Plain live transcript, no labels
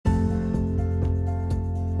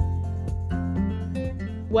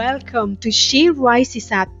Welcome to She Rises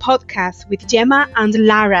Up podcast with Gemma and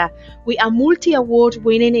Lara. We are multi-award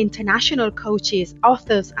winning international coaches,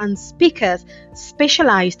 authors and speakers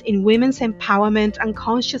specialized in women's empowerment and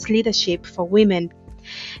conscious leadership for women.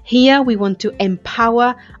 Here we want to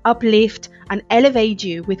empower, uplift and elevate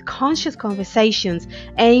you with conscious conversations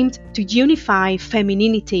aimed to unify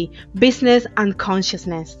femininity, business and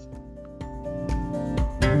consciousness.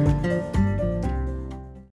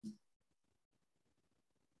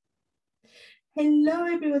 Hello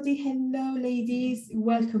everybody, hello ladies,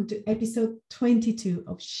 welcome to episode 22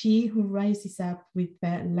 of She Who Rises Up with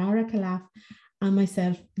Lara Khalaf and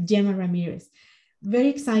myself, Gemma Ramirez. Very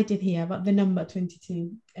excited here about the number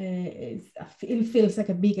 22. It feels like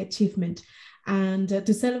a big achievement, and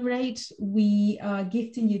to celebrate we are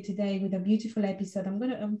gifting you today with a beautiful episode.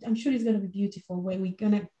 I'm sure it's going to be beautiful, where we're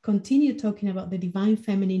going to continue talking about the divine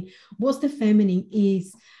feminine, what the feminine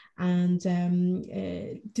is. And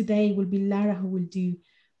today will be Lara who will do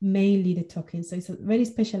mainly the talking. So it's a very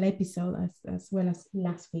special episode as well as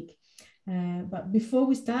last week. But before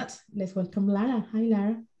we start, let's welcome Lara. Hi,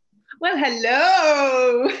 Lara. Well,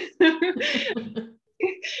 hello.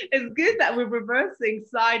 It's good that we're reversing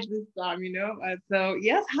sides this time, So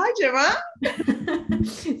yes, hi, Gemma.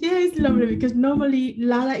 Yeah, it's lovely because normally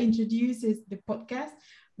Lara introduces the podcast,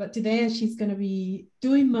 but today she's going to be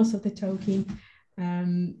doing most of the talking.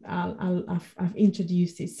 I've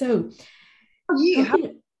introduced it. So, how are you?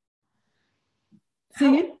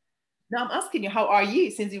 No, I'm asking you, how are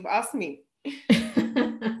you? Since you've asked me.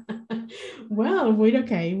 Well, we're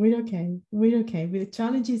okay with the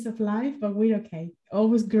challenges of life, but we're okay.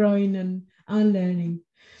 Always growing and learning.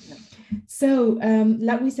 So,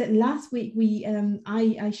 like we said last week,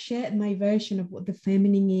 I shared my version of what the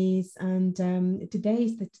feminine is, and today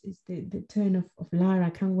is the turn of Lara.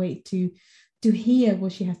 I can't wait to hear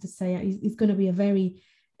what she has to say. It's going to be a very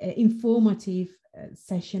informative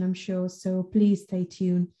session, I'm sure. So please stay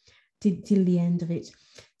tuned till the end of it.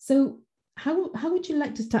 So how would you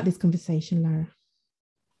like to start this conversation, Lara?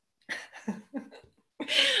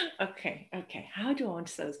 Okay. How do I want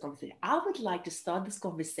to start this conversation? I would like to start this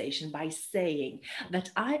conversation by saying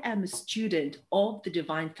that I am a student of the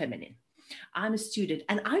divine feminine. I'm a student,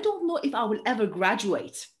 and I don't know if I will ever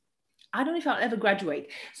graduate.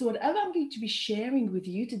 So whatever I'm going to be sharing with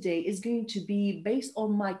you today is going to be based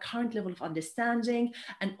on my current level of understanding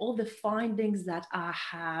and all the findings that I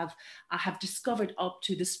have discovered up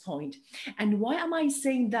to this point. And why am I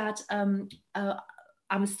saying that I'm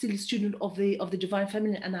still a student of the divine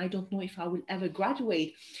feminine and I don't know if I will ever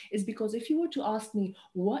graduate, is because if you were to ask me,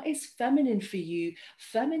 what is feminine for you?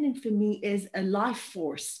 Feminine for me is a life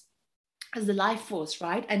force. As the life force,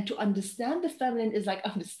 right? And to understand the feminine is like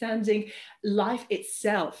understanding life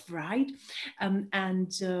itself, right? Life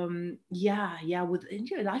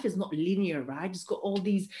is not linear, right? It's got all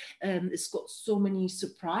these, it's got so many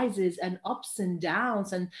surprises and ups and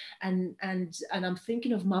downs, and I'm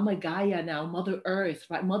thinking of Mama Gaia now, Mother Earth,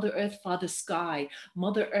 right? Mother Earth, Father Sky,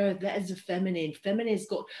 Mother Earth. That is the feminine. Feminine's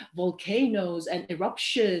got volcanoes and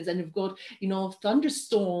eruptions, and we've got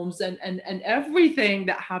thunderstorms and everything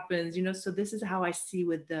that happens, So this is how I see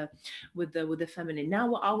with the feminine. Now,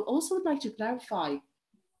 what I also would like to clarify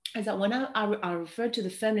is that when I refer to the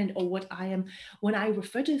feminine, or when I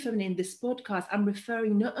refer to the feminine in this podcast, I'm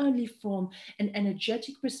referring not only from an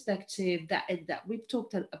energetic perspective that we've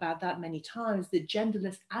talked about that many times, the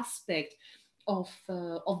genderless aspect of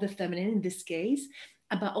the feminine in this case,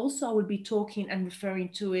 but also I will be talking and referring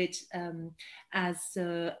to it as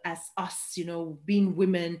us, being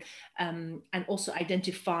women, and also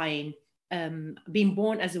identifying. Being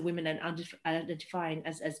born as a woman and identifying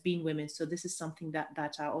as being women. So this is something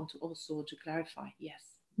that I want to also to clarify. Yes.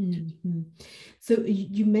 Mm-hmm. So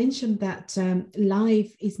you mentioned that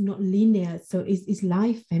life is not linear. So is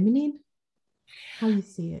life feminine? How you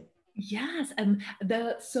see it? Yes.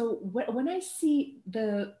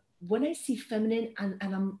 When I see feminine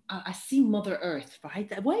and I see Mother Earth, right?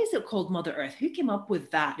 Why is it called Mother Earth? Who came up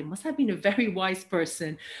with that? It must have been a very wise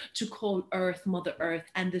person to call Earth Mother Earth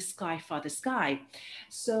and the sky Father Sky.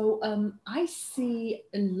 So I see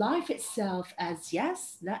life itself as,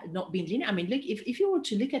 yes, that not being linear. I mean, look, if you were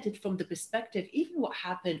to look at it from the perspective, even what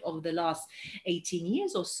happened over the last 18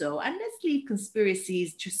 years or so, and let's leave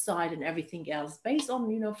conspiracies to side and everything else, based on,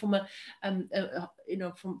 from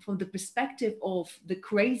from the perspective of the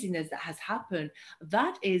craziness that has happened,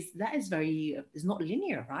 that is not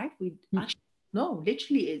linear, right? We actually no,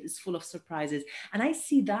 literally it is full of surprises, and I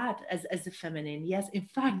see that as the feminine. Yes, in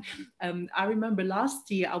fact, I remember last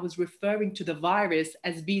year I was referring to the virus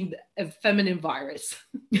as being a feminine virus.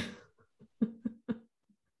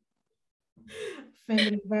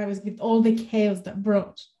 feminine virus with all the chaos that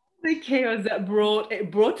brought. The chaos that brought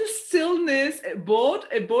the stillness. It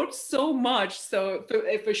brought so much. So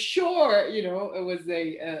for sure, it was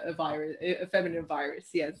a virus, a feminine virus.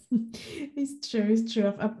 Yes. It's true. It's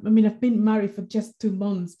true. I mean, I've been married for just 2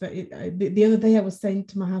 months, but the other day I was saying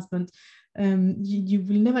to my husband, you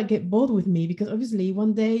will never get bored with me, because obviously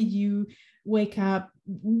one day you wake up,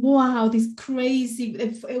 wow, this crazy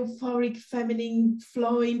euphoric feminine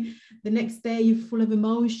flowing. The next day you're full of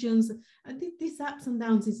emotions, and these ups and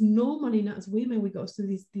downs is normal in us women. We go through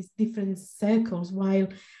these different circles, while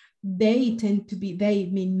men tend to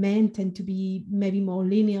be maybe more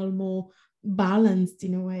linear, more balanced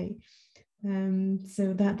in a way.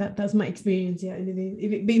 So that's my experience. Yeah,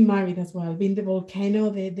 being married as well, being the volcano,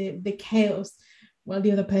 the chaos, while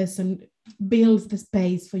the other person builds the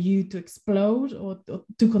space for you to explode, or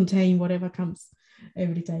to contain whatever comes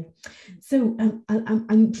every day. So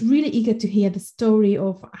I'm really eager to hear the story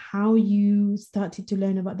of how you started to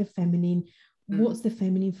learn about the feminine. What's the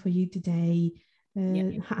feminine for you today?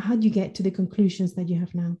 How do you get to the conclusions that you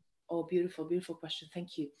have now? Oh, beautiful, beautiful question.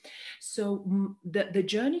 Thank you. So the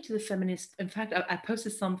journey to the feminine, in fact, I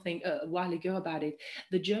posted something a while ago about it.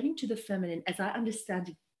 The journey to the feminine, as I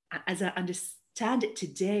understand it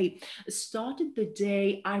today, started the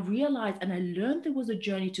day I realized and I learned there was a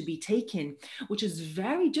journey to be taken, which is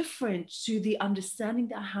very different to the understanding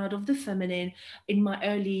that I had of the feminine in my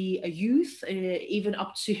early youth, even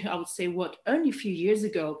up to, I would say, only a few years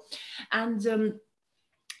ago. And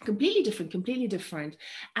completely different.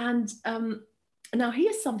 And now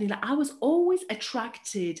here's something that I was always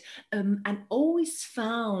attracted, and always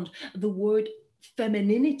found the word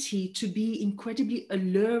femininity to be incredibly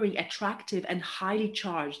alluring, attractive, and highly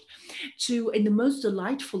charged, to in the most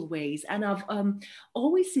delightful ways. And I've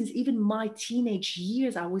always, since even my teenage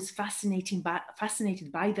years, I was fascinated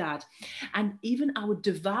by that. And even I would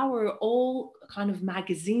devour all kind of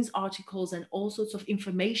magazines, articles, and all sorts of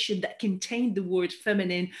information that contained the word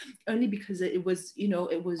feminine, only because it was,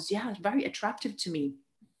 yeah, very attractive to me.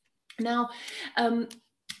 Now,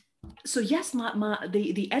 so yes,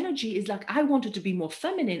 the energy is like, I wanted to be more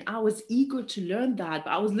feminine. I was eager to learn that,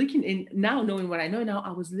 but I was looking in now, knowing what I know now,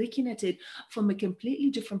 I was looking at it from a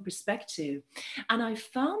completely different perspective. And I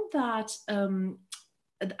found that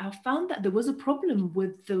there was a problem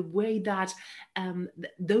with the way that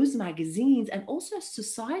those magazines, and also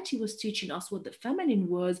society, was teaching us what the feminine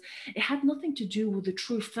was. It had nothing to do with the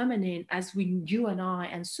true feminine, as you and I,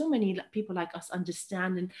 and so many people like us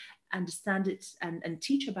understand it and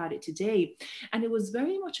teach about it today. And it was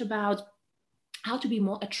very much about how to be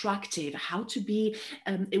more attractive, how to be,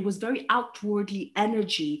 it was very outwardly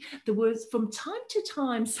energy. There was from time to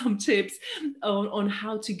time some tips on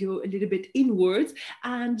how to go a little bit inwards.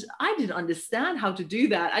 And I didn't understand how to do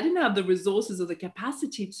that. I didn't have the resources or the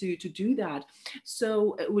capacity to do that.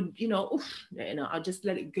 So it would, I just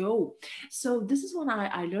let it go. So this is when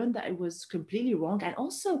I learned that it was completely wrong. And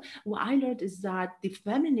also what I learned is that the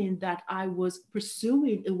feminine that I was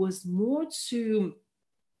pursuing, it was more to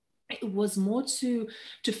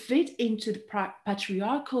fit into the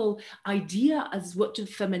patriarchal idea as what the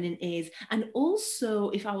feminine is. And also,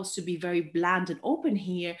 if I was to be very bland and open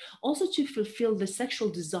here, also to fulfill the sexual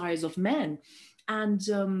desires of men. And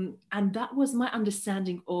that was my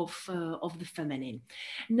understanding of the feminine.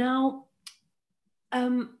 Now,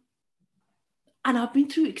 and I've been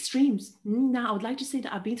through extremes. Now, I would like to say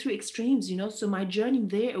that I've been through extremes, So my journey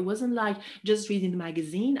there, it wasn't like just reading the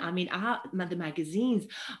magazine. I mean, the magazines,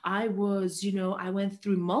 I went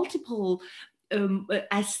through multiple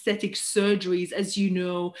aesthetic surgeries, as you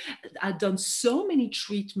know. I've done so many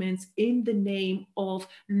treatments in the name of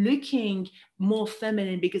looking more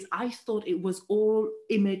feminine, because I thought it was all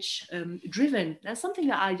image driven. That's something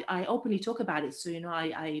that I openly talk about it. So,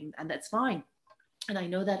 and that's fine. And I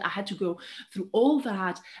know that I had to go through all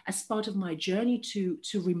that as part of my journey to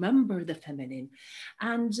remember the feminine.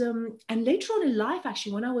 And later on in life,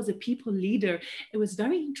 actually, when I was a people leader, it was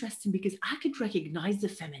very interesting because I could recognize the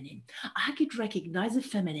feminine.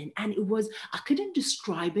 And I couldn't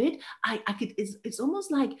describe it. It's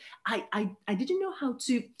almost like I didn't know how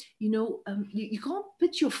to, you can't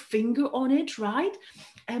put your finger on it, right?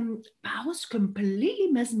 But I was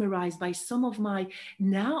completely mesmerized by some of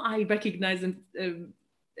now I recognize them,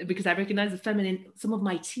 because I recognize the feminine, some of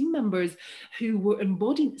my team members who were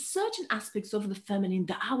embodying certain aspects of the feminine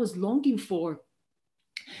that I was longing for.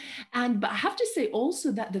 But I have to say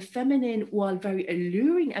also that the feminine, while very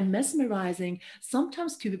alluring and mesmerizing,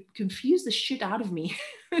 sometimes could confuse the shit out of me.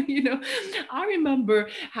 I remember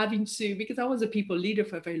having to, because I was a people leader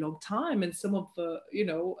for a very long time, and some of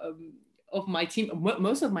of my team,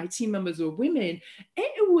 most of my team members were women,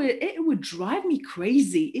 it would drive me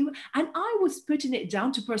crazy. And I was putting it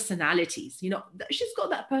down to personalities. You know, she's got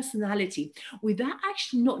that personality, without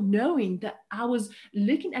actually not knowing that I was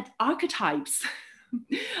looking at archetypes.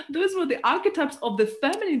 Those were the archetypes of the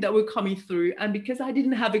feminine that were coming through. And because I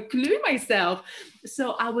didn't have a clue myself,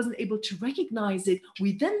 so I wasn't able to recognize it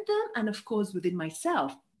within them and, of course, within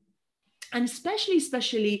myself. And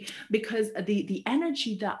especially because the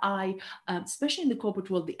energy that I, especially in the corporate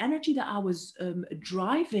world, the energy that I was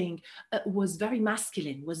driving was very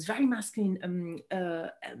masculine,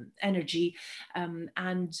 energy, and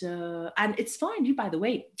it's fine. You, by the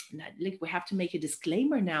way, like, we have to make a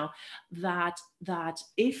disclaimer now that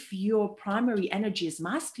if your primary energy is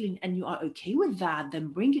masculine and you are okay with that,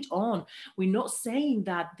 then bring it on. We're not saying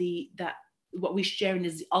that what we're sharing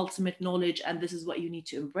is the ultimate knowledge and this is what you need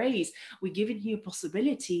to embrace. We're giving you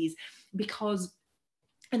possibilities, because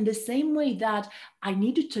in the same way that I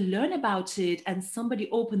needed to learn about it and somebody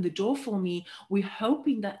opened the door for me, we're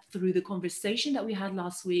hoping that through the conversation that we had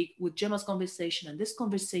last week, with Gemma's conversation and this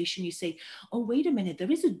conversation, you say, oh, wait a minute, there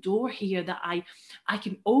is a door here that I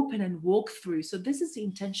can open and walk through. So this is the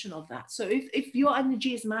intention of that. So if your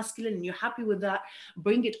energy is masculine and you're happy with that,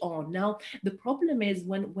 bring it on. Now, the problem is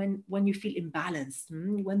when you feel imbalanced,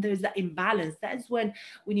 when there's that imbalance, that is when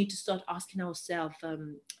we need to start asking ourselves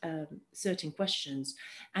certain questions.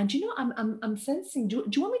 And you know, I'm sensing. Do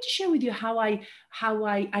you want me to share with you how I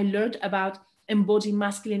learned about embodying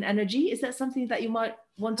masculine energy? Is that something that you might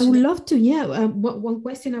want to? I would love to. Yeah. One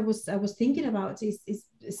question I was thinking about is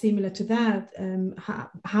similar to that.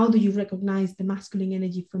 How do you recognize the masculine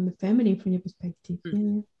energy from the feminine, from your perspective?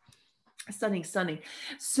 Yeah. Stunning.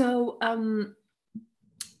 So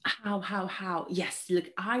how? Yes.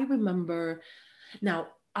 Look, I remember now.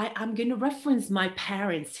 I'm going to reference my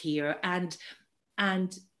parents here, and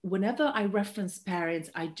whenever I reference parents,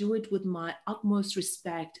 I do it with my utmost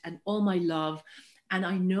respect and all my love. And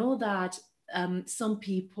I know that some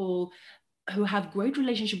people who have great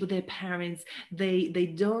relationship with their parents,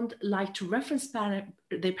 they don't like to reference their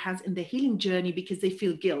parents in their healing journey because they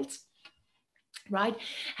feel guilt, right?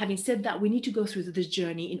 Having said that, we need to go through this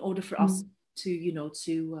journey in order for us to, you know,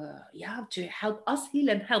 to help us heal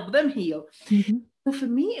and help them heal. So for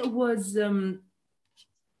me, it was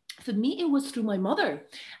through my mother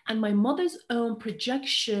and my mother's own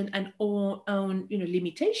projection and own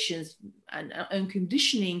limitations and own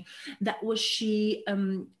conditioning. That was she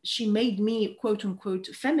made me, quote unquote,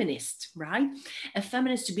 feminist, right? A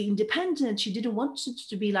feminist, to be independent. She didn't want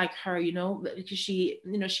to be like her, because she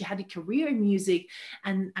had a career in music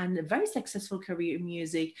and a very successful career in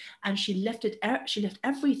music, and she left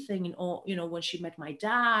everything in all, when she met my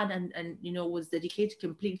dad, and was dedicated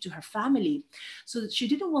completely to her family. So she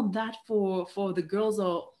didn't want that for the girls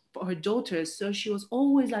or for her daughters. So she was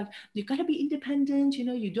always like, you gotta be independent,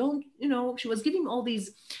 you don't, she was giving all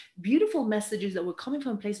these beautiful messages that were coming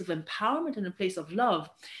from a place of empowerment and a place of love.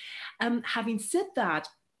 Having said that,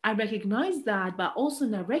 I recognize that, but also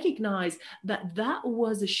now recognize that that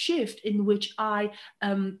was a shift in which I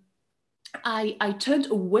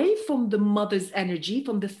turned away from the mother's energy,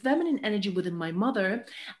 from the feminine energy within my mother,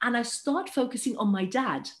 and I start focusing on my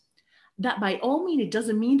dad. That by all means, it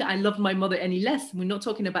doesn't mean that I love my mother any less. We're not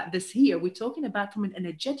talking about this here. We're talking about from an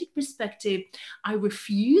energetic perspective. I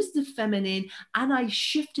refused the feminine and I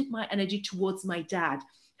shifted my energy towards my dad,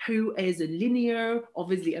 who is a linear,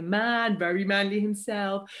 obviously a man, very manly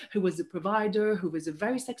himself, who was a provider, who was a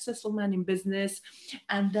very successful man in business.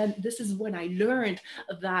 And then this is when I learned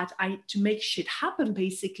that to make shit happen,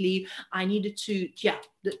 basically, I needed to,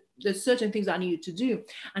 there's certain things I needed to do.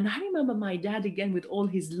 And I remember my dad, again, with all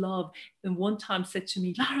his love, and one time said to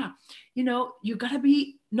me, Lara, you gotta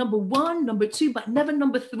be number one, number two, but never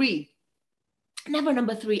number three. Never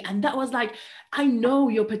number three. And that was like, I know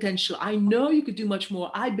your potential. I know you could do much more.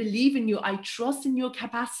 I believe in you. I trust in your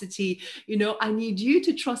capacity. I need you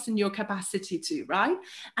to trust in your capacity too, right?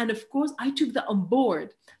 And of course, I took that on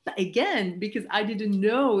board. But again, because I didn't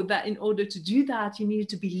know that in order to do that, you needed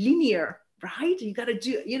to be linear, right? You got to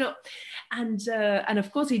do, and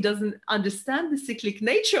of course, he doesn't understand the cyclic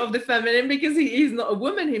nature of the feminine because he's not a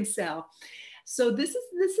woman himself. So this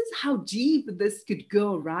is how deep this could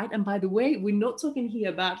go, right? And by the way, we're not talking here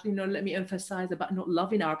about, let me emphasize, about not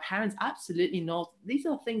loving our parents. Absolutely not. These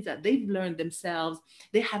are things that they've learned themselves.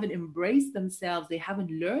 They haven't embraced themselves. They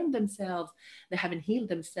haven't learned themselves. They haven't healed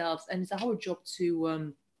themselves. And it's our job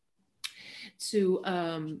to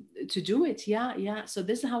do it. Yeah. So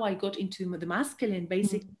this is how I got into the masculine,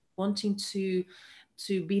 basically wanting to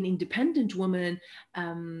be an independent woman,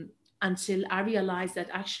 until I realized that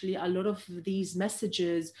actually a lot of these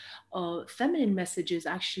messages, feminine messages,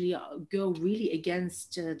 actually go really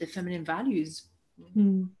against the feminine values,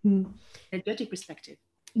 Mm-hmm. energetic perspective.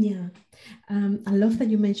 Yeah. I love that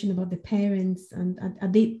you mentioned about the parents, and I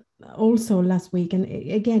did also last week. And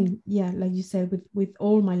again, yeah, like you said, with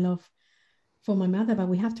all my love for my mother, but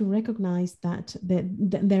we have to recognize that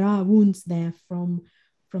there are wounds there from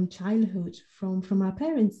childhood, from our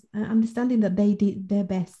parents, understanding that they did their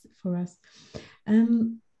best for us.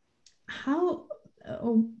 Um, how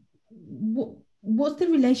what's the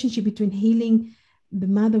relationship between healing the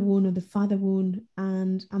mother wound or the father wound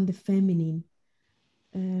and the feminine?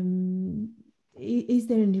 um, is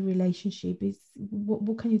there any relationship?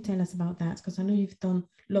 What can you tell us about that? Because I know you've done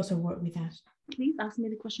lots of work with that. Please ask me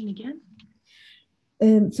the question again.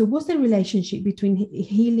 So what's the relationship between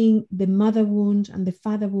healing the mother wound and the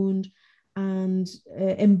father wound, and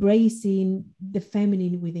embracing the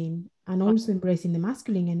feminine within, and also embracing the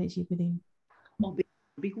masculine energy within? Oh,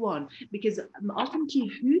 big one, because ultimately,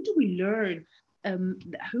 who do we learn?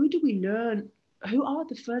 Who do we learn? Who are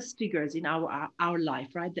the first figures in our life,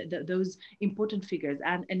 right? Those important figures,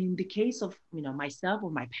 and in the case of myself or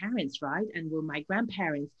my parents, right, and were my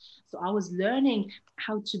grandparents. So I was learning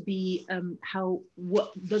how to be, how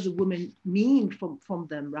what does a woman mean from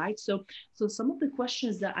them, right? So some of the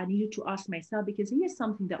questions that I needed to ask myself, because here's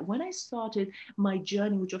something that when I started my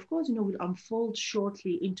journey, which of course will unfold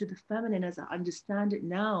shortly into the feminine as I understand it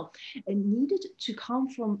now, and needed to come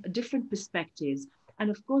from different perspectives. And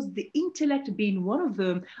of course, the intellect being one of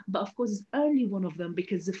them, but of course, it's only one of them,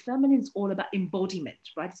 because the feminine is all about embodiment,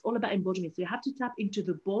 right? It's all about embodiment. So you have to tap into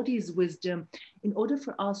the body's wisdom in order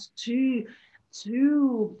for us to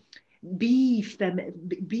be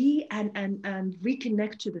be and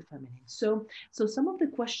reconnect to the feminine. So some of the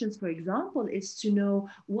questions, for example, is to know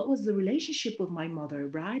what was the relationship with my mother,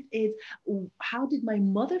 right? It's how did my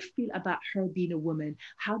mother feel about her being a woman?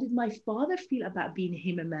 How did my father feel about being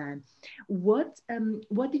him a man? What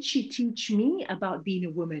did she teach me about being a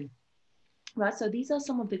woman? Right, so these are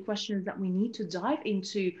some of the questions that we need to dive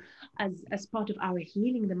into as part of our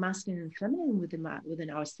healing the masculine and feminine within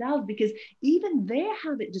ourselves, because even they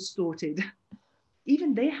have it distorted.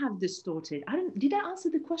 Even they have distorted. I don't. Did I answer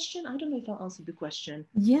the question? I don't know if I answered the question.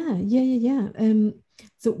 Yeah.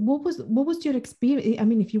 So what was your experience? I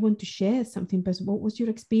mean, if you want to share something, but what was your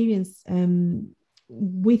experience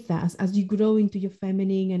with that as you grow into your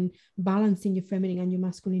feminine and balancing your feminine and your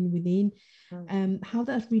masculine within? How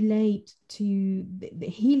that relate to the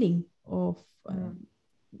healing of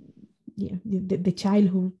the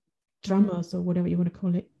childhood traumas, or whatever you want to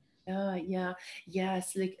call it? Yeah,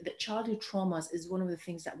 yes. Like the childhood traumas is one of the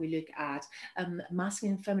things that we look at.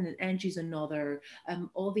 Masculine and feminine energy is another.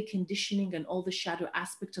 All the conditioning and all the shadow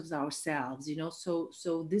aspects of ourselves.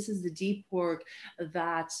 So this is the deep work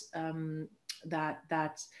that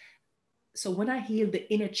that so when I heal the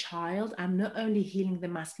inner child, I'm not only healing the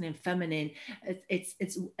masculine and feminine. It's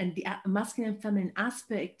and the masculine and feminine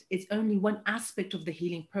aspect is only one aspect of the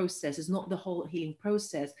healing process. It's not the whole healing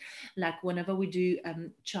process. Like whenever we do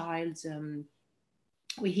child.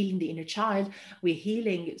 We're healing the inner child, we're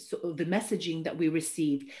healing sort of the messaging that we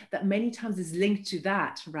received that many times is linked to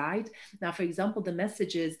that, right? Now, for example, the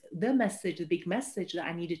big message that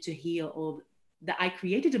I needed to heal, or that I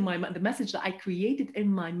created in my mind, the message that I created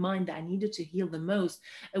in my mind that I needed to heal the most,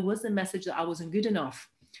 it was the message that I wasn't good enough,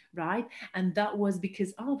 right? And that was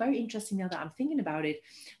because, oh, very interesting now that I'm thinking about it,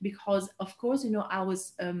 because of course, I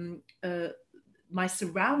was my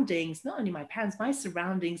surroundings, not only my parents, my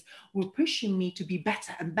surroundings were pushing me to be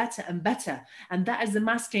better and better and better. And that is the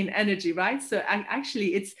masculine energy, right? So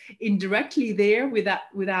actually it's indirectly there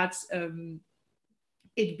without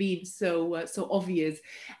it being so obvious.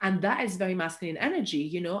 And that is very masculine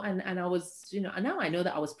energy, and I was, and now I know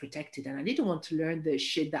that I was protected, and I didn't want to learn the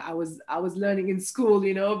shit that I was learning in school,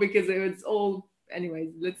 because it was all, anyways,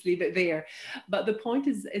 let's leave it there. But the point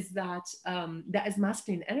is that that is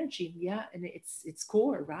masculine energy, yeah, and it's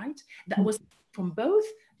core, right? That was from both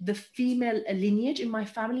the female lineage in my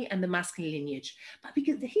family and the masculine lineage. But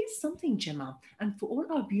because here's something, Gemma, and for all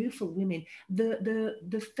our beautiful women,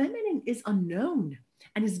 the feminine is unknown,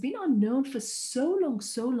 and it's been unknown for so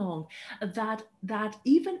long that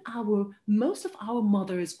even our most of our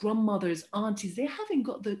mothers, grandmothers, aunties, they haven't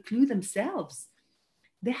got the clue themselves.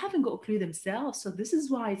 They haven't got a clue themselves. So this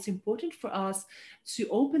is why it's important for us to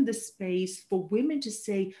open the space for women to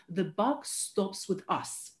say the buck stops with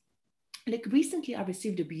us. Like recently, I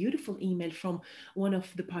received a beautiful email from one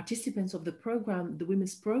of the participants of the program, the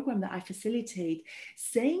women's program that I facilitate,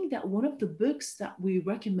 saying that one of the books that we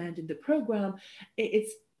recommend in the program,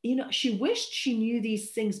 it's you know, she wished she knew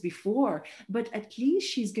these things before, but at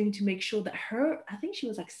least she's going to make sure that her, I think she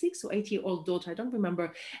was like 6 or 8 year old daughter, I don't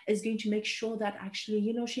remember, is going to make sure that actually,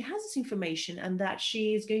 you know, she has this information and that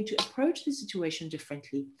she is going to approach the situation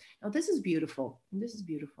differently. Now, this is beautiful. This is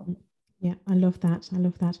beautiful. Yeah, I love that. I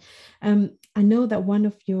love that. I know that one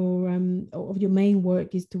of your main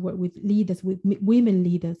work is to work with leaders, with women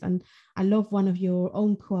leaders, and I love one of your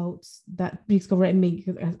own quotes that, please correct me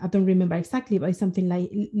because I don't remember exactly, but it's something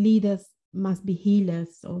like leaders must be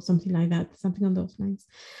healers or something like that, something on those lines.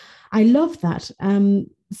 I love that.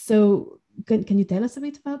 So can you tell us a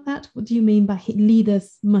bit about that? What do you mean by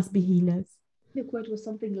leaders must be healers? The quote was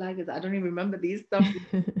something like this. I don't even remember these stuff.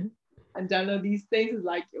 And download these things is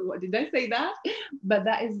like, what did I say that? But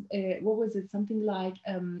that is what was it, something like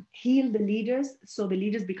heal the leaders so the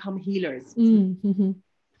leaders become healers. Mm-hmm.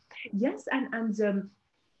 Yes, and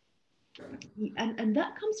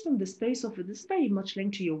that comes from the space of, this is very much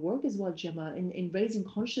linked to your work as well, Gemma, in raising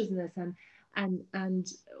consciousness, and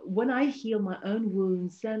when I heal my own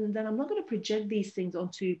wounds, then I'm not going to project these things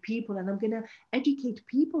onto people, and I'm going to educate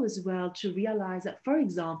people as well to realize that, for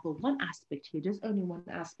example, one aspect here, there's only one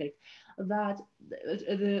aspect, that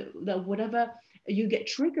that whatever you get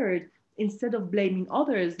triggered, instead of blaming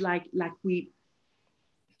others, like we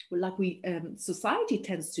society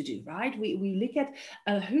tends to do, right? We look at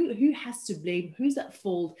who has to blame, who's at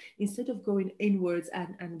fault, instead of going inwards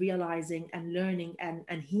and realizing and learning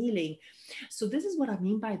and healing. So this is what I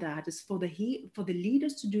mean by that, is for the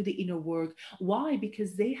leaders to do the inner work. Why?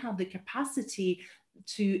 Because they have the capacity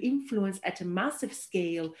to influence at a massive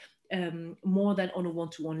scale, more than on a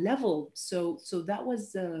one-to-one level. So that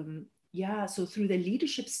was yeah, so through their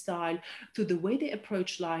leadership style, through the way they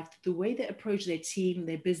approach life, the way they approach their team,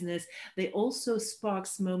 their business, they also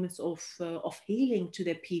sparks moments of healing to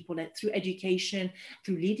their people, and through education,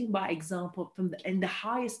 through leading by example in the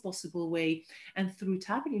highest possible way, and through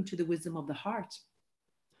tapping into the wisdom of the heart.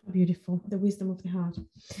 Beautiful, the wisdom of the heart.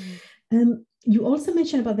 You also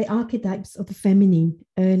mentioned about the archetypes of the feminine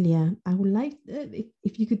earlier. I would like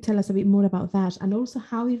if you could tell us a bit more about that, and also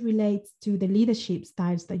how it relates to the leadership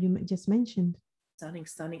styles that you just mentioned.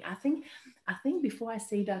 Stunning. I think before I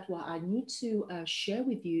say that, what I need to share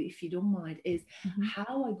with you, if you don't mind, is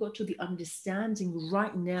how I got to the understanding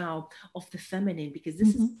right now of the feminine, because this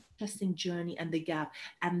is an interesting journey and the gap.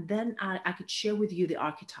 And then I could share with you the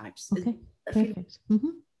archetypes. Okay, perfect.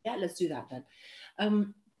 Yeah, let's do that then.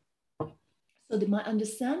 So my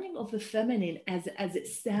understanding of the feminine as it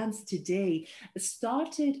stands today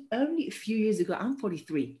started only a few years ago. I'm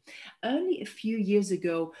 43. Only a few years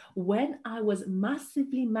ago, when I was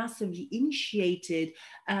massively initiated,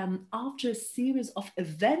 after a series of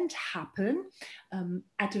events happen, in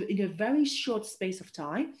a very short space of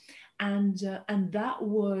time. And that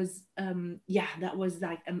was that was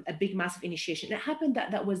like a big massive initiation. It happened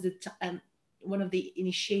that was one of the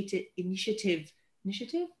initiative.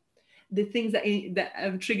 The things that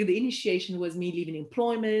triggered the initiation was me leaving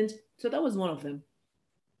employment. So that was one of them.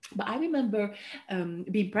 But I remember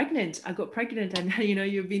being pregnant. I got pregnant, and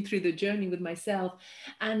you've been through the journey with myself.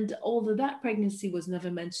 And although that pregnancy was never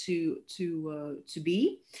meant to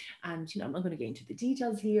be, and I'm not going to get into the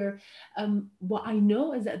details here. What I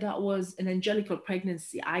know is that was an angelical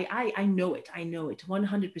pregnancy. I know it. I know it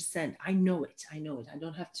 100%. I know it. I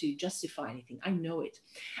don't have to justify anything. I know it,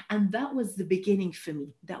 and that was the beginning for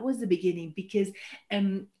me. That was the beginning, because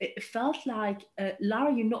it felt like,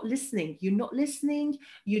 Lara, you're not listening.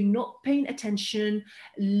 You're not paying attention.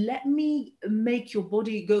 Let me make your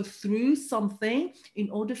body go through something in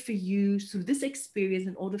order for you, through this experience,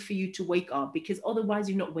 in order for you to wake up, because otherwise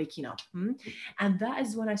you're not waking up. And that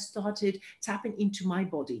is when I started tapping into my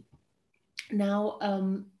body. Now,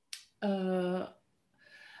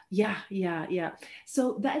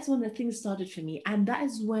 so that is when the things started for me, and that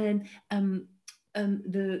is when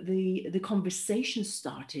the conversation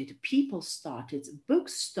started, people started,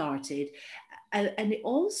 books started, and it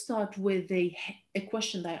all started with a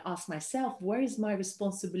question that I asked myself: where is my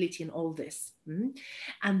responsibility in all this?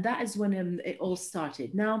 And that is when it all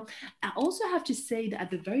started. Now, I also have to say that at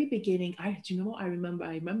the very beginning, do you know what I remember?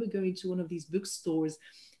 I remember going to one of these bookstores.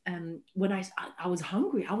 When I was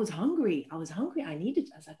hungry. I was hungry. I was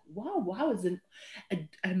like, wow, is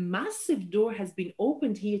a massive door has been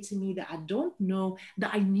opened here to me that I don't know,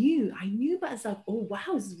 that I knew, but it's like, oh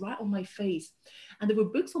wow, it's right on my face. And there were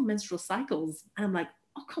books on menstrual cycles, and I'm like,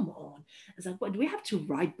 oh, come on. It's like, what, do we have to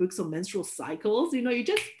write books on menstrual cycles? You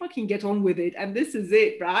just fucking get on with it, and this is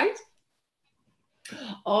it, right?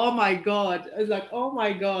 Oh my God. I was like, oh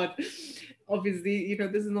my God. Obviously,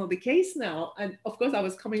 this is not the case now. And of course, I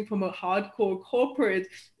was coming from a hardcore corporate,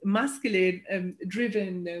 masculine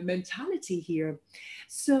driven mentality here.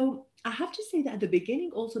 So I have to say that at the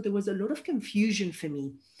beginning, also, there was a lot of confusion for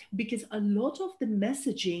me, because a lot of the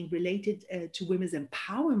messaging related to women's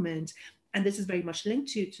empowerment, and this is very much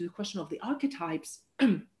linked to the question of the archetypes,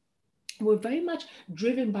 were very much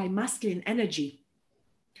driven by masculine energy.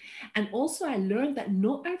 And also, I learned that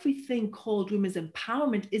not everything called women's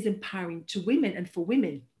empowerment is empowering to women and for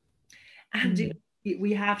women. And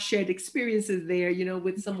we have shared experiences there,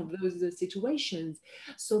 with some of those situations.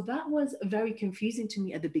 So that was very confusing to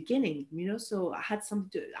me at the beginning, so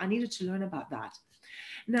I needed to learn about that.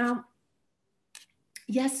 Now,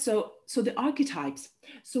 yes, so the archetypes.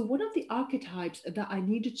 So one of the archetypes that I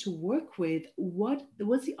needed to work with was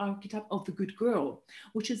the archetype of the good girl,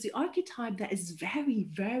 which is the archetype that is very,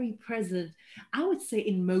 very present, I would say,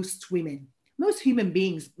 in most women, most human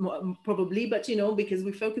beings, probably, but because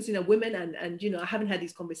we're focusing on women, and I haven't had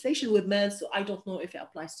these conversations with men, so I don't know if it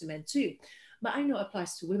applies to men too, but I know it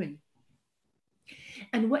applies to women.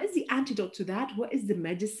 And what is the antidote to that? What is the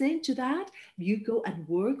medicine to that? You go and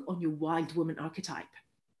work on your wild woman archetype.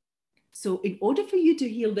 So in order for you to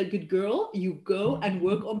heal the good girl, you go and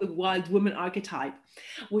work on the wild woman archetype,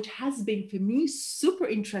 which has been for me super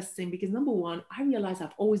interesting, because number one, I realized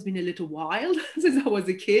I've always been a little wild since I was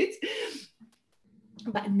a kid.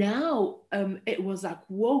 But now it was like,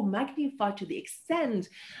 whoa, magnified to the extent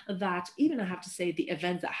that even, I have to say, the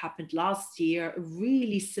events that happened last year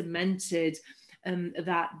really cemented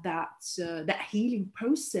that healing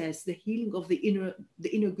process, the healing of the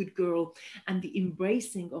inner good girl, and the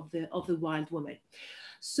embracing of the wild woman.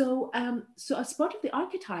 So as part of the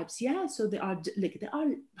archetypes, so there are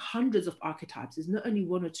hundreds of archetypes. There's not only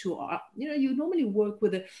one or two. You normally work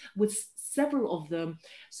with several of them.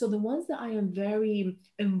 So the ones that I am very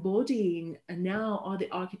embodying now are the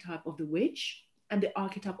archetype of the witch and the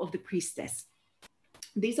archetype of the priestess.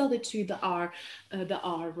 These are the two that I'm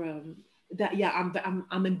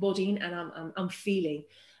embodying and I'm feeling,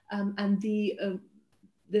 and the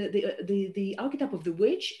archetype of the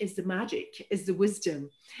witch is the magic, is the wisdom,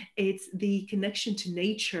 it's the connection to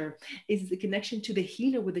nature, is the connection to the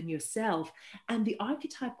healer within yourself. And the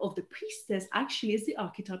archetype of the priestess actually is the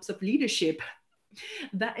archetypes of leadership.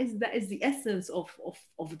 That is the essence of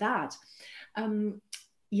that.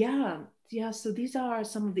 So these are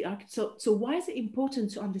some of the archetypes. So why is it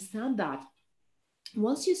important to understand that?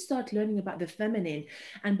 Once you start learning about the feminine,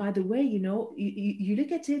 and by the way, you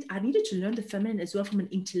look at it, I needed to learn the feminine as well from an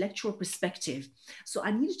intellectual perspective. So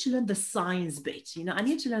I needed to learn the science bit, I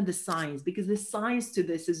needed to learn the science, because there's science to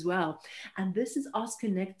this as well. And this is us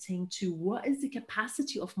connecting to what is the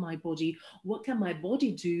capacity of my body, what can my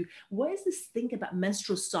body do, what is this thing about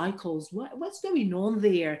menstrual cycles, what's going on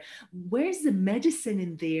there, where's the medicine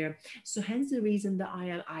in there. So hence the reason that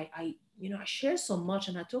I share so much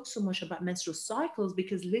and I talk so much about menstrual cycles,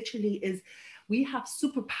 because literally we have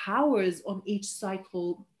superpowers on each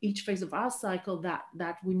cycle, each phase of our cycle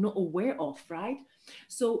that we're not aware of, right?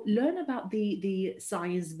 So learn about the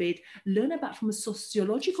science bit, learn about from a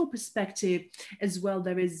sociological perspective as well.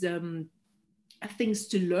 There is things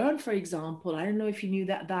to learn. For example, I don't know if you knew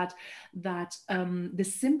that the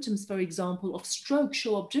symptoms, for example, of stroke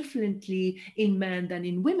show up differently in men than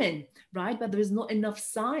in women, right? But there's not enough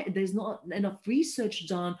research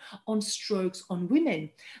done on strokes on women.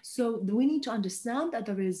 So we need to understand that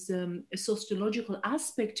there is a sociological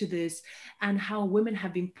aspect to this, and how women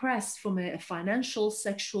have been pressed from a financial,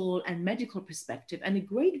 sexual, and medical perspective. And a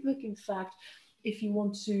great book, in fact, if you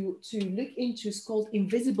want to look into, is called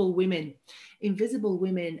Invisible Women,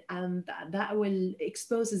 and that will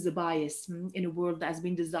exposes the bias in a world that has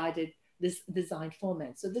been designed for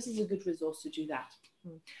men. So this is a good resource to do that.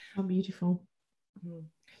 How beautiful.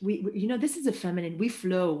 We this is a feminine, we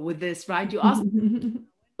flow with this, right? You ask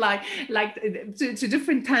like to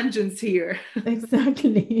different tangents here.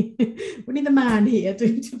 Exactly. We need a man here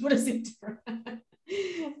to put us into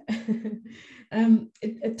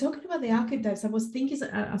talking about the archetypes, I was thinking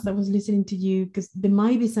as I was listening to you, because there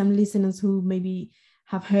might be some listeners who maybe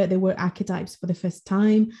have heard the word archetypes for the first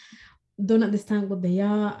time, don't understand what they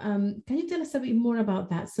are. Can you tell us a bit more about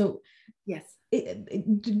that? So yes,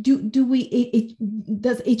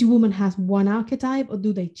 does each woman has one archetype, or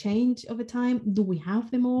do they change over time? Do we have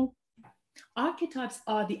them all? Archetypes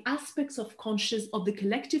are the aspects of the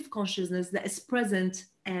collective consciousness that is present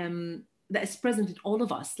in all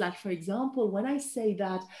of us. Like, for example, when I say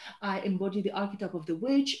that I embody the archetype of the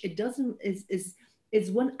witch, it is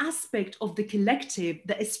one aspect of the collective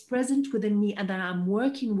that is present within me and that I'm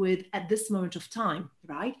working with at this moment of time,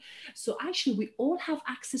 right? So actually, we all have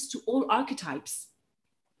access to all archetypes.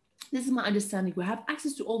 This is my understanding. We have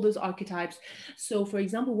access to all those archetypes. So, for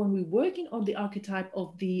example, when we're working on the archetype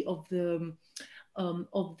of the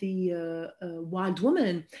wild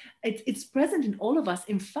woman, it's present in all of us.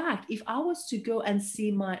 In fact, if I was to go and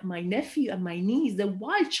see my nephew and my niece, they're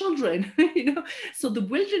wild children, you know, so the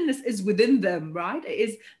wilderness is within them, right? It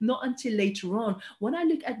is not until later on. When I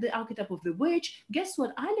look at the archetype of the witch, guess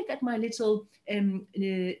what? I look at my little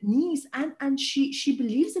niece, and she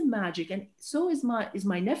believes in magic, and so is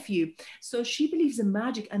my nephew. So she believes in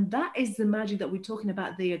magic, and that is the magic that we're talking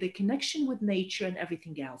about there, the connection with nature and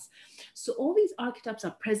everything else. So all these archetypes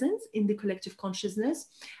are present in the collective consciousness,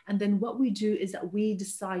 and then what we do is that we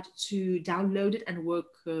decide to download it and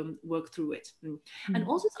work through it. And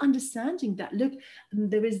also it's understanding that, look,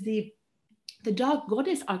 there is the dark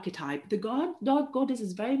goddess archetype. The dark goddess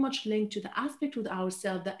is very much linked to the aspect of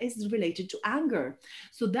ourselves that is related to anger.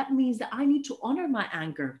 So that means that I need to honor my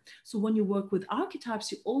anger. So when you work with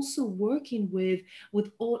archetypes, you're also working with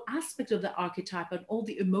all aspects of the archetype and all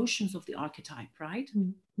the emotions of the archetype, right?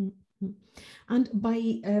 And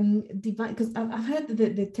by divine, because I've heard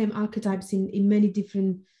the term archetypes in many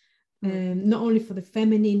different, not only for the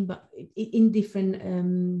feminine, but in different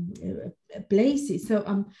places.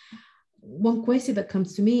 So one question that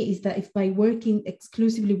comes to me is that if by working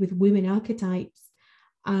exclusively with women archetypes,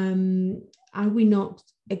 are we not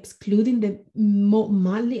excluding the more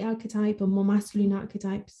manly archetype or more masculine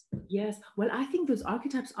archetypes? Yes. Well, I think those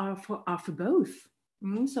archetypes are for both.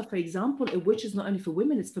 So, for example, a witch is not only for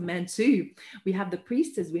women; it's for men too. We have the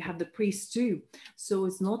priestess, we have the priest too. So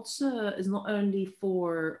it's not only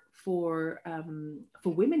for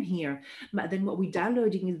women here, but then what we're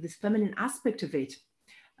downloading is this feminine aspect of it.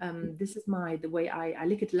 This is the way I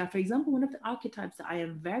look at it. Like, for example, one of the archetypes that I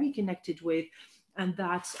am very connected with, and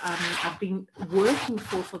that I've been working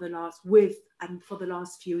for the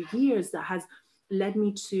last few years, that has led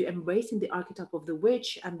me to embracing the archetype of the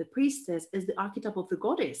witch and the priestess, is the archetype of the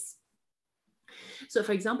goddess. So,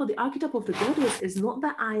 for example, the archetype of the goddess is not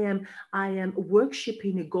that I am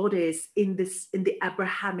worshipping a goddess in the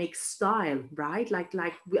Abrahamic style, right? Like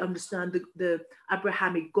we understand the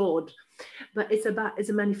Abrahamic God, but it's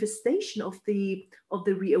a manifestation of the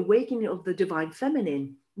reawakening of the divine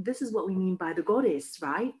feminine. This is what we mean by the goddess,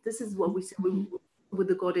 right? This is what we say with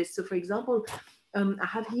the goddess. So, for example, I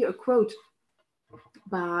have here a quote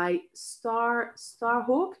by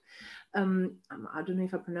Starhawk. I don't know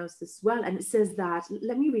if I pronounced this well, and it says that,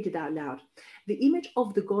 let me read it out loud. The image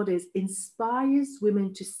of the goddess inspires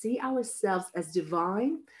women to see ourselves as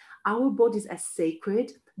divine, our bodies as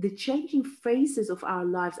sacred, the changing phases of our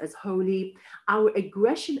lives as holy, our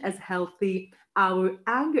aggression as healthy, our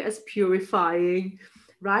anger as purifying,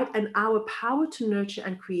 right? And our power to nurture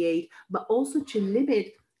and create, but also to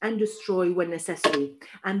limit and destroy when necessary.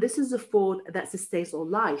 And this is a force that sustains all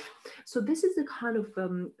life. So this is a kind of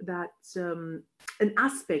an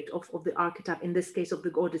aspect of the archetype, in this case of the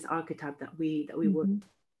goddess archetype that we work.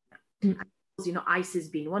 You know, Isis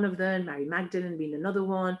being one of them, Mary Magdalene being another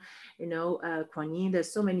one, you know, Kuan Yin.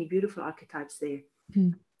 There's so many beautiful archetypes there.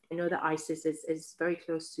 I know that Isis is very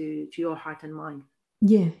close to your heart and mind.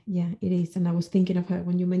 Yeah, it is. And I was thinking of her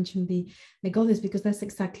when you mentioned the goddess, because that's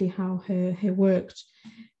exactly how her worked.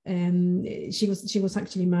 She was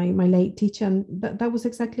actually my late teacher, and that was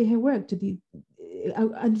exactly her work, to be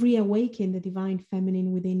and reawaken the divine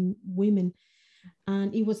feminine within women.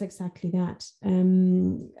 And it was exactly that,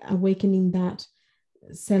 awakening that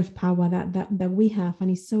self-power that we have, and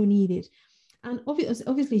it's so needed. And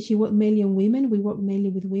obviously she worked mainly on women. We work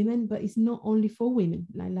mainly with women, but it's not only for women.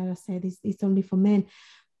 Like Lara said, it's only for men.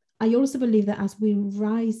 I also believe that as we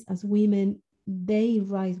rise as women, they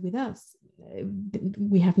rise with us.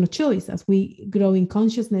 We have no choice. As we grow in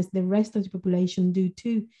consciousness, the rest of the population do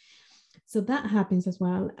too. So that happens as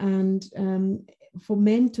well. And for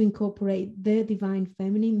men to incorporate their divine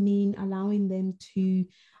feminine mean allowing them to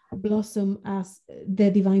blossom as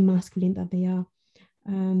the divine masculine that they are.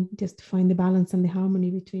 Just to find the balance and the harmony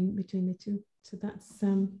between the two. So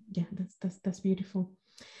that's beautiful.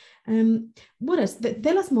 What else?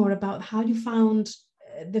 Tell us more about how you found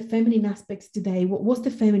the feminine aspects today. What was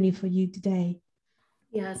the feminine for you today?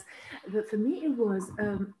 Yes, but for me it was,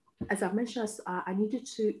 as I've mentioned, I needed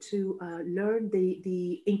to learn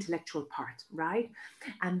the intellectual part, right?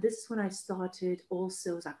 And this is when I started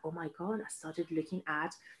also, I was like, oh my God, I started looking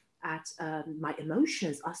at my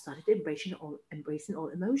emotions. I started embracing all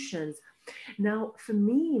emotions. Now, for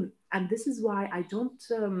me, and this is why I don't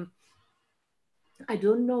I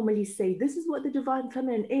don't normally say this is what the divine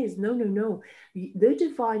feminine is. No, no, no. The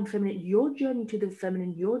divine feminine, your journey to the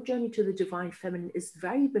feminine, your journey to the divine feminine is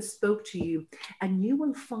very bespoke to you, and you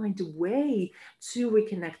will find a way to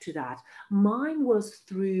reconnect to that. Mine was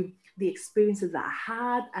through the experiences that I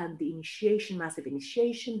had and the initiation, massive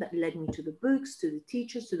initiation that led me to the books, to the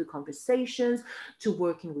teachers, to the conversations, to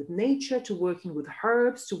working with nature, to working with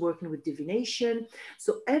herbs, to working with divination.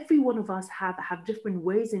 So every one of us have different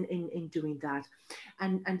ways in doing that.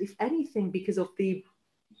 And if anything, because of the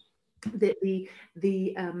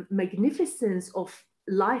magnificence of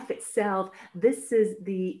life itself, this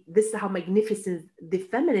is how magnificent the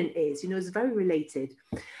feminine is. It's very related.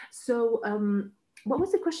 So what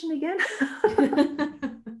was the question again?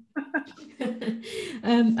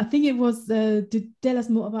 I think it was to tell us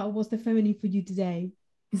more about what's the feminine for you today.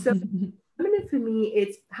 So feminine for me,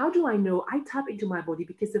 it's how do I know? I tap into my body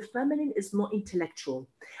because the feminine is not intellectual.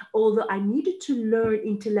 Although I needed to learn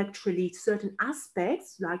intellectually certain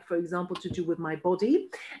aspects, like for example, to do with my body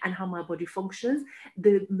and how my body functions,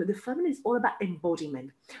 the feminine is all about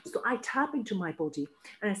embodiment. So I tap into my body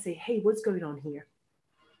and I say, hey, what's going on here?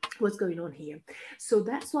 What's going on here? So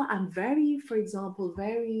that's why I'm very, for example,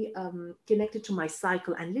 very connected to my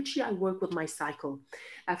cycle, and literally I work with my cycle.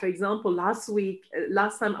 For example, last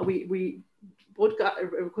time we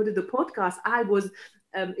recorded the podcast, I was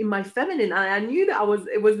in my feminine, and I knew that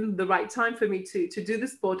it wasn't the right time for me to do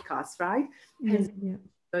this podcast, right? Hence, Yeah.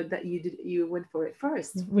 That you went for it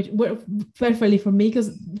first, which worked perfectly for me,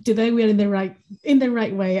 because today we are in the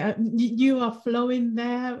right way. You are flowing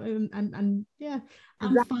there, and yeah,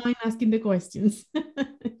 I'm fine asking the questions.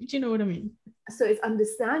 You know what I mean? So it's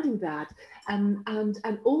understanding that, and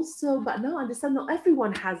also, but now understand not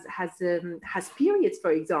everyone has periods.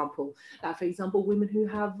 For example, women who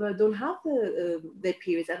don't have their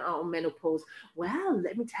periods and are on menopause. Well,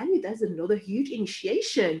 let me tell you, there's another huge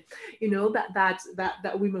initiation,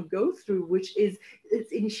 that women go through, which is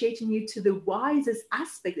it's initiating you to the wisest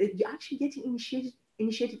aspect. You're actually getting initiated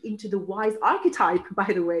into the wise archetype, by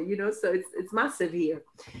the way. So it's massive here.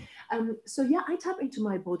 So yeah, I tap into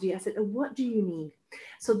my body. I said, what do you need?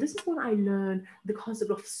 So this is when I learned the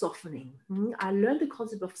concept of softening. I learned the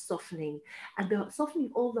concept of softening, and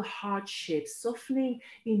softening all the hardships, softening,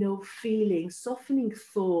 feelings, softening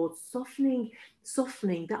thoughts, softening.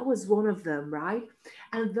 That was one of them, right?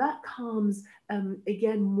 And that comes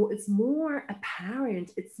again. It's more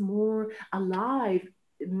apparent. It's more alive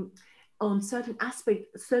on certain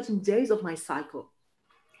aspects, certain days of my cycle.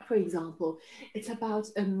 For example, it's about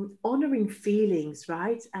honoring feelings,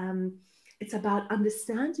 right? It's about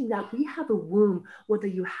understanding that we have a womb, whether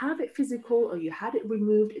you have it physical or you had it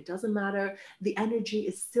removed, it doesn't matter. The energy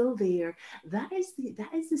is still there. That is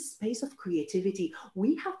the space of creativity.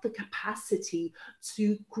 We have the capacity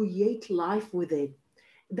to create life within.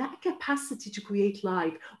 That capacity to create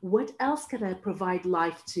life, what else can I provide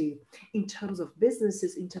life to in terms of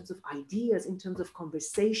businesses, in terms of ideas, in terms of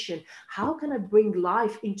conversation? How can I bring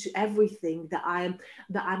life into everything that I'm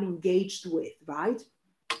engaged with, right?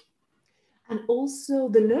 And also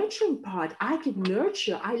the nurturing part, I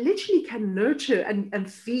literally can nurture and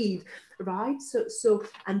feed, right? So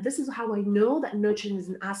and this is how I know that nurturing is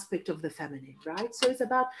an aspect of the feminine, right? So it's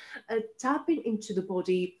about tapping into the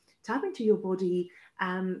body, tap into your body,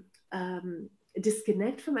 and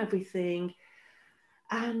disconnect from everything,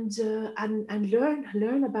 and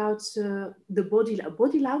learn about the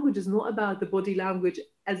body language. Is not about the body language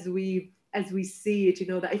as we see it,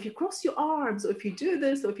 that if you cross your arms, or if you do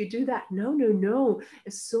this, or if you do that. No, no, no.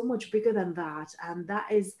 It's so much bigger than that. And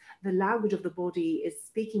that is the language of the body is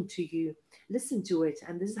speaking to you. Listen to it.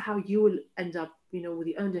 And this is how you will end up, with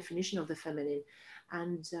your own definition of the feminine.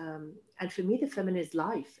 And for me, the feminine is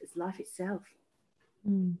life. It's life itself.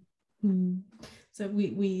 So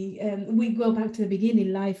we go back to the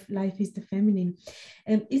beginning. Life is the feminine.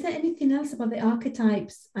 Is there anything else about the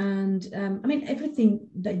archetypes and everything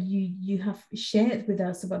that you have shared with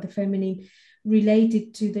us about the feminine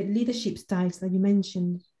related to the leadership styles that you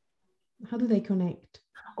mentioned? How do they connect?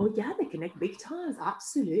 Oh yeah, they connect big times.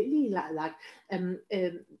 Absolutely.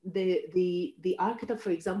 The archetype,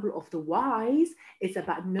 for example, of the wise, is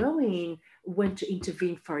about knowing when to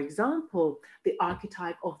intervene. For example, the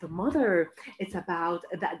archetype of the mother, it's about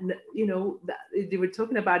that. That they were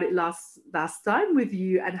talking about it last time with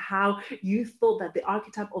you, and how you thought that the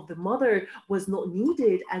archetype of the mother was not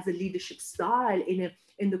needed as a leadership style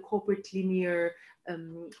in the corporate linear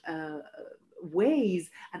ways.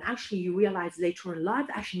 And actually you realize later in life,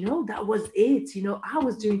 actually no, that was it. I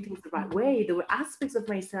was doing things the right way. There were aspects of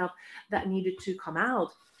myself that needed to come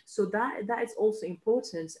out. So that is also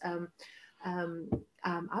important.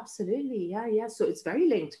 Absolutely, yeah. So it's very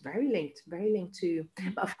linked, very linked to.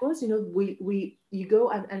 But of course, you know, you go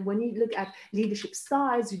and when you look at leadership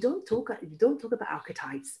styles, you don't talk about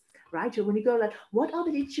archetypes, right? When you go like, what are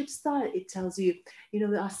the leadership styles? It tells you, you know,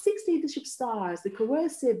 there are 6 leadership styles: the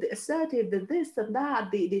coercive, the assertive, the this and that,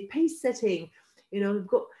 the pace setting. You know, we've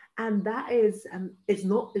got, and that is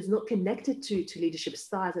not connected to leadership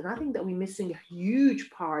styles. And I think that we're missing a huge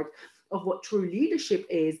part of what true leadership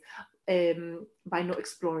is, by not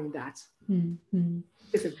exploring that. Mm-hmm.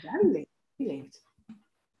 It's a very linked.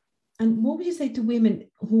 And what would you say to women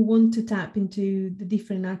who want to tap into the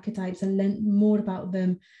different archetypes and learn more about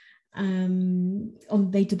them on a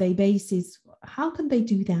day-to-day basis? How can they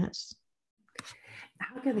do that?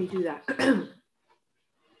 How can they do that?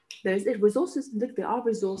 There's resources. Look, there are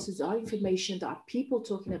resources, there are information, there are people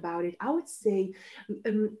talking about it. I would say,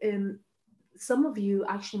 some of you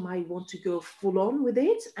actually might want to go full on with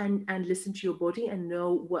it and listen to your body and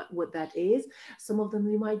know what that is. Some of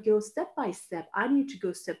them, you might go step by step. I need to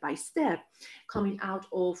go step by step, coming out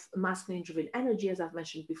of masculine driven energy, as I've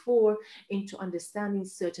mentioned before, into understanding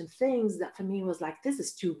certain things that for me was like, this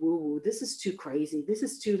is too woo woo, this is too crazy, this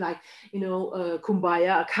is too like,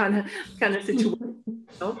 kumbaya kind of situation.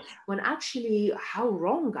 When actually how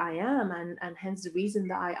wrong I am, and hence the reason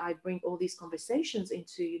that I bring all these conversations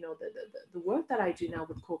into, the work that I do now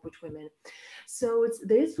with corporate women. So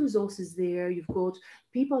there's resources there. You've got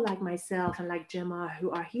people like myself and like Gemma who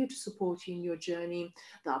are here to support you in your journey.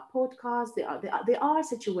 There are podcasts, there are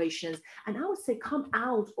situations, and I would say come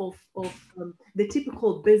out of the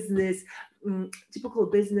typical business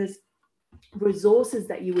resources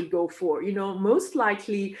that you would go for. Most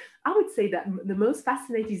likely, I would say that the most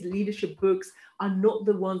fascinating leadership books are not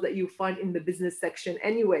the ones that you find in the business section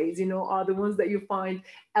anyways, are the ones that you find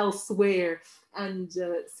elsewhere. And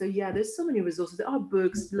so yeah, there's so many resources. There are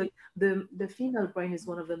books like the female brain is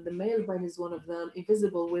one of them, the male brain is one of them,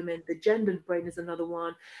 Invisible Women, the gendered brain is another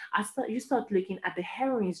one. You start looking at the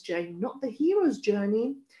heroine's journey, not the hero's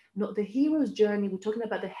journey. We're talking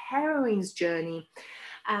about the heroine's journey.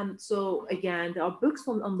 So again, there are books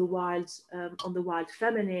on the wild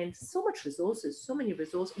feminine, so many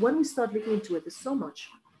resources. When we start looking into it, there's so much.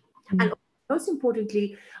 And most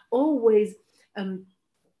importantly, always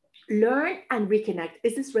learn and reconnect.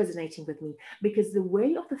 Is this resonating with me? Because the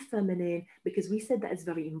way of the feminine, because we said that it's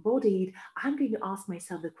very embodied, I'm going to ask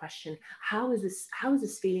myself the question, how is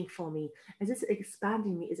this feeling for me? Is this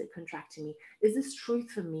expanding me? Is it contracting me? Is this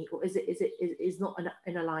truth for me? Or is it not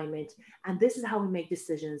in alignment? And this is how we make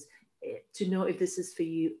decisions to know if this is for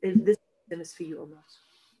you, if this is for you or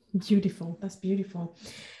not. Beautiful. That's beautiful.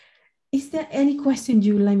 Is there any question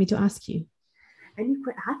you would like me to ask you? I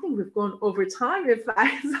think we've gone over time. If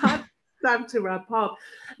it's time to wrap up.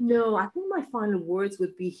 No, I think my final words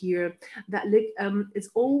would be here that it's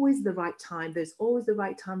always the right time. There's always the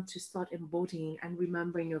right time to start embodying and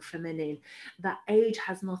remembering your feminine. That age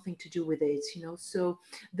has nothing to do with it, So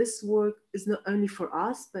this work is not only for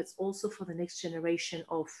us, but it's also for the next generation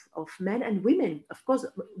of men and women. Of course,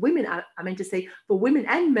 women, I meant to say for women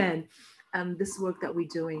and men, this work that we're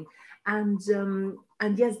doing. And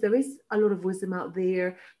yes, there is a lot of wisdom out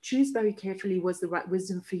there. Choose very carefully what's the right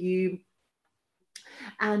wisdom for you.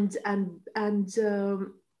 And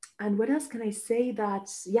what else can I say? That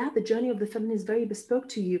the journey of the feminine is very bespoke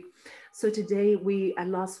to you. So today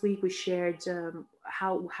and last week we shared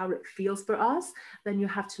how it feels for us. Then you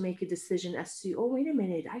have to make a decision as to, oh, wait a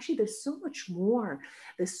minute, actually there's so much more.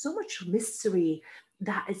 There's so much mystery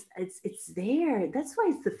that it's there. That's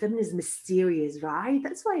why the feminine is mysterious, right?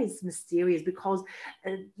 That's why it's mysterious, because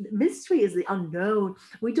mystery is the unknown.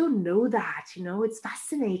 We don't know that, it's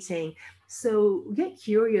fascinating. So get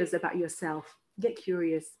curious about yourself. Get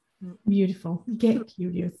curious. Beautiful. Get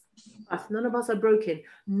curious. None of us are broken.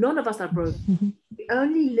 None of us are broken. We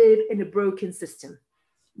only live in a broken system.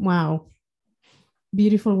 Wow.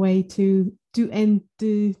 Beautiful way to end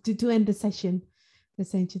the session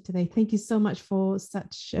today. Thank you so much for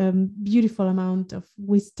such beautiful amount of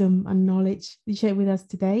wisdom and knowledge you shared with us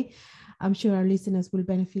today. I'm sure our listeners will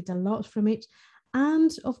benefit a lot from it.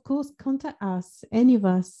 And of course, contact us, any of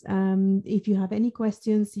us, if you have any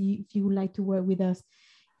questions, if you would like to work with us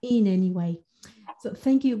in any way. So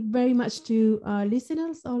thank you very much to our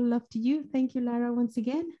listeners. All love to you. Thank you, Lara, once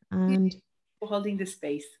again. And for holding the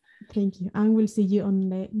space. Thank you. And we'll see you on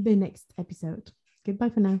the next episode. Goodbye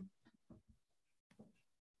for now.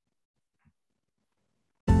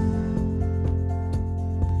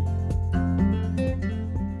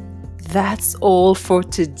 That's all for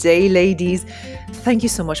today, ladies. Thank you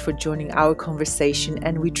so much for joining our conversation,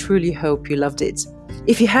 and we truly hope you loved it.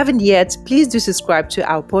 If you haven't yet, please do subscribe to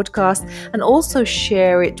our podcast and also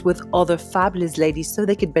share it with other fabulous ladies so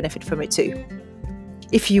they could benefit from it too.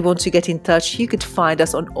 If you want to get in touch, you could find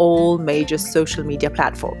us on all major social media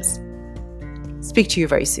platforms. Speak to you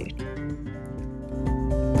very soon.